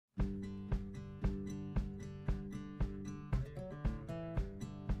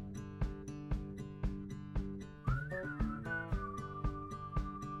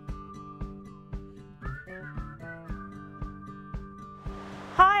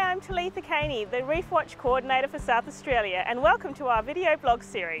I'm Talitha Caney, the Reef Watch Coordinator for South Australia, and welcome to our video blog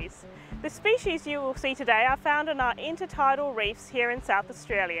series. The species you will see today are found in our intertidal reefs here in South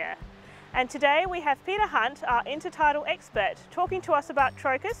Australia. And today we have Peter Hunt, our intertidal expert, talking to us about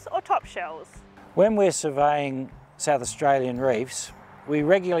Trochus or top shells. When we're surveying South Australian reefs, we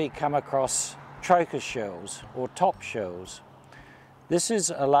regularly come across Trochus shells or top shells. This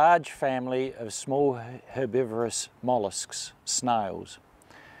is a large family of small herbivorous mollusks, snails.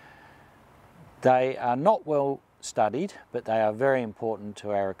 They are not well studied, but they are very important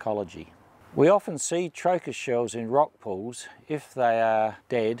to our ecology. We often see Trochus shells in rock pools. If they are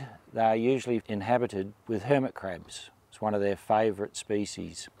dead, they are usually inhabited with hermit crabs. It's one of their favourite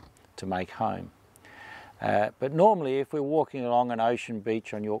species to make home. But normally, if we're walking along an ocean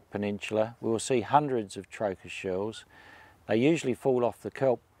beach on York Peninsula, we will see hundreds of Trochus shells. They usually fall off the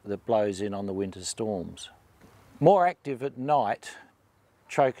kelp that blows in on the winter storms. More active at night,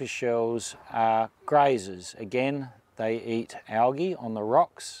 Trochus shells are grazers. Again, they eat algae on the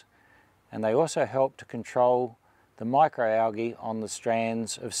rocks, and they also help to control the microalgae on the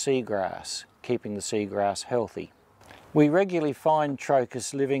strands of seagrass, keeping the seagrass healthy. We regularly find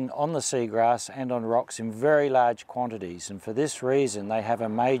Trochus living on the seagrass and on rocks in very large quantities, and for this reason they have a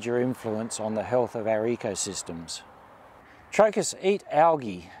major influence on the health of our ecosystems. Trochus eat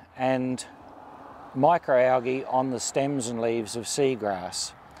algae and microalgae on the stems and leaves of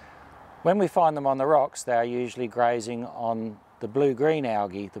seagrass. When we find them on the rocks, they are usually grazing on the blue-green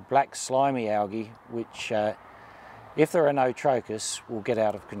algae, the black slimy algae, which if there are no Trochus, will get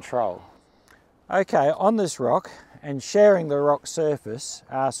out of control. Okay, on this rock and sharing the rock surface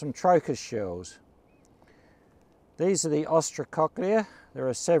are some Trochus shells. These are the Trochus. There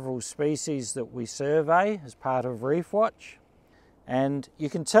are several species that we survey as part of Reef Watch, and you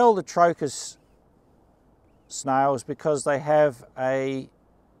can tell the Trochus snails because they have a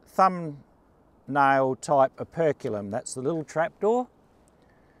thumbnail type operculum. That's the little trapdoor,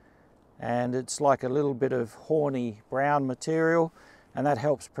 and it's like a little bit of horny brown material, and that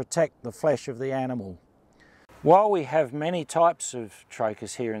helps protect the flesh of the animal. While we have many types of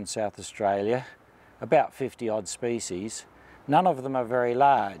Trochus here in South Australia, about 50 odd species, none of them are very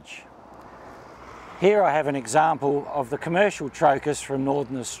large. Here I have an example of the commercial Trochus from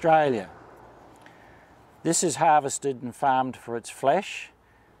Northern Australia. This is harvested and farmed for its flesh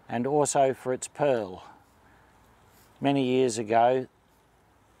and also for its pearl. Many years ago,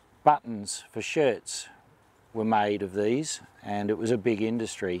 buttons for shirts were made of these, and it was a big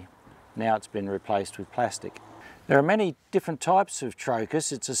industry. Now it's been replaced with plastic. There are many different types of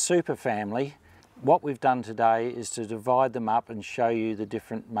Trochus. It's a superfamily. What we've done today is to divide them up and show you the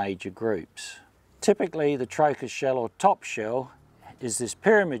different major groups. Typically the Trochus shell or top shell is this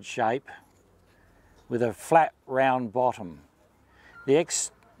pyramid shape with a flat round bottom. The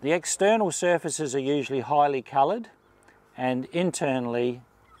external surfaces are usually highly coloured, and internally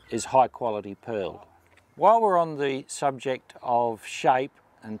is high quality pearl. While we're on the subject of shape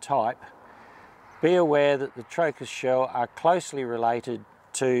and type, be aware that the Trochus shell are closely related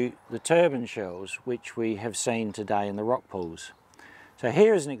to the turban shells which we have seen today in the rock pools. So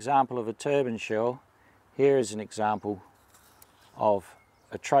here is an example of a turban shell, here is an example of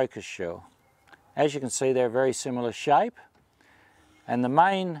a Trochus shell. As you can see, they're a very similar shape, and the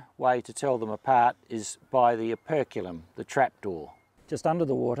main way to tell them apart is by the operculum, the trapdoor. Just under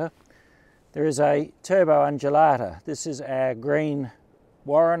the water there is a turbo undulata. This is our green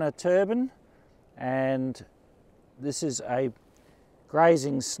warrener turban, and this is a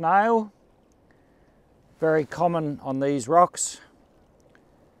grazing snail, very common on these rocks,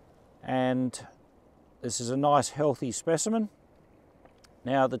 and this is a nice healthy specimen.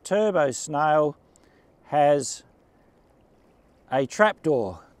 Now the turbo snail has a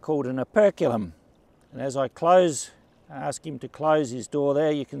trapdoor called an operculum, and as I ask him to close his door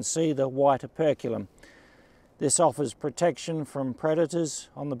there, you can see the white operculum. This offers protection from predators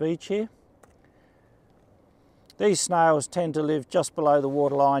on the beach here. These snails tend to live just below the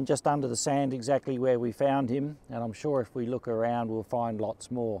waterline, just under the sand, exactly where we found him, and I'm sure if we look around we'll find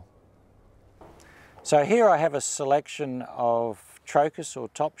lots more. So here I have a selection of Trochus or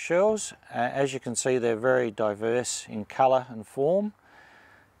top shells. As you can see, they're very diverse in colour and form.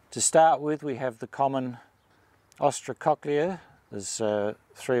 To start with, we have the common Trochus. There's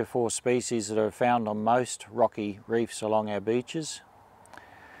 3 or 4 species that are found on most rocky reefs along our beaches.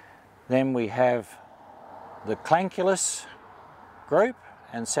 Then we have the Clanculus group,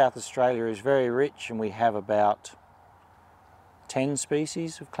 and South Australia is very rich, and we have about 10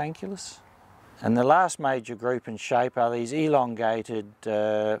 species of Clanculus. And the last major group in shape are these elongated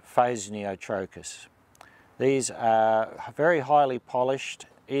Phasianiotrochus. These are very highly polished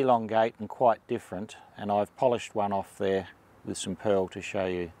elongate and quite different, and I've polished one off there with some pearl to show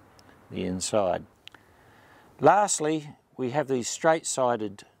you the inside. Lastly, we have these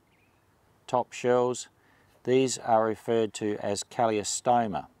straight-sided top shells. These are referred to as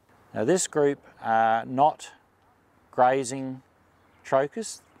Calliostoma. Now this group are not grazing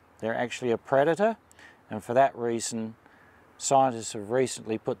Trochus, they're actually a predator, and for that reason scientists have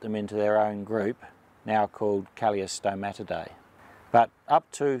recently put them into their own group, now called Calliostomatidae. But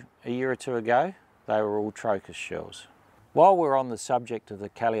up to a year or two ago, they were all Trochus shells. While we're on the subject of the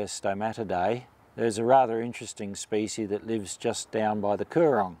Calliostomatidae, there's a rather interesting species that lives just down by the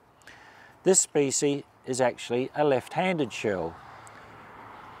Coorong. This species is actually a left-handed shell.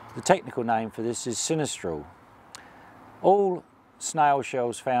 The technical name for this is sinistral. All snail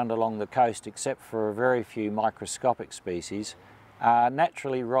shells found along the coast, except for a very few microscopic species, are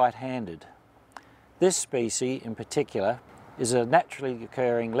naturally right-handed. This species in particular is a naturally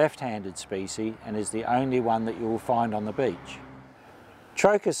occurring left-handed species and is the only one that you will find on the beach.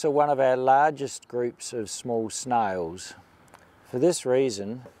 Trochus are one of our largest groups of small snails. For this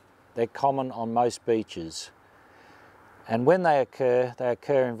reason, they're common on most beaches, and when they occur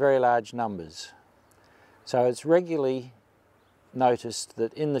in very large numbers. So it's regularly noticed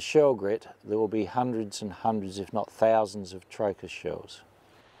that in the shell grit there will be hundreds and hundreds, if not thousands, of Trochus shells.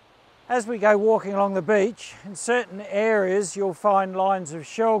 As we go walking along the beach, in certain areas you'll find lines of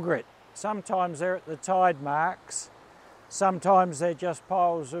shell grit. Sometimes they're at the tide marks, sometimes they're just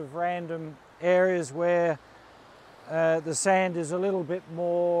piles of random areas where the sand is a little bit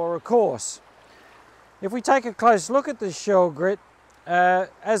more coarse. If we take a close look at this shell grit,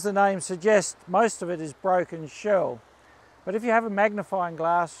 as the name suggests, most of it is broken shell. But if you have a magnifying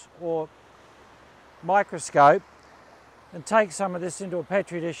glass or microscope and take some of this into a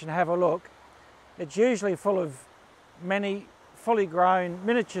petri dish and have a look, it's usually full of many fully grown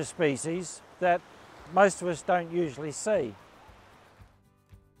miniature species that most of us don't usually see.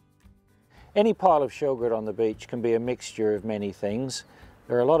 Any pile of shell grit on the beach can be a mixture of many things.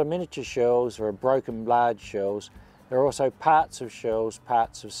 There are a lot of miniature shells, there are broken large shells, there are also parts of shells,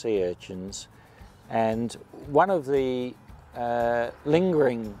 parts of sea urchins, and one of the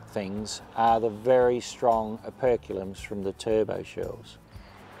lingering things are the very strong operculums from the turbo shells.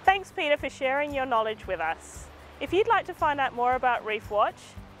 Thanks Peter for sharing your knowledge with us. If you'd like to find out more about Reef Watch,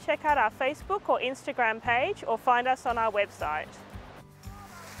 check out our Facebook or Instagram page or find us on our website.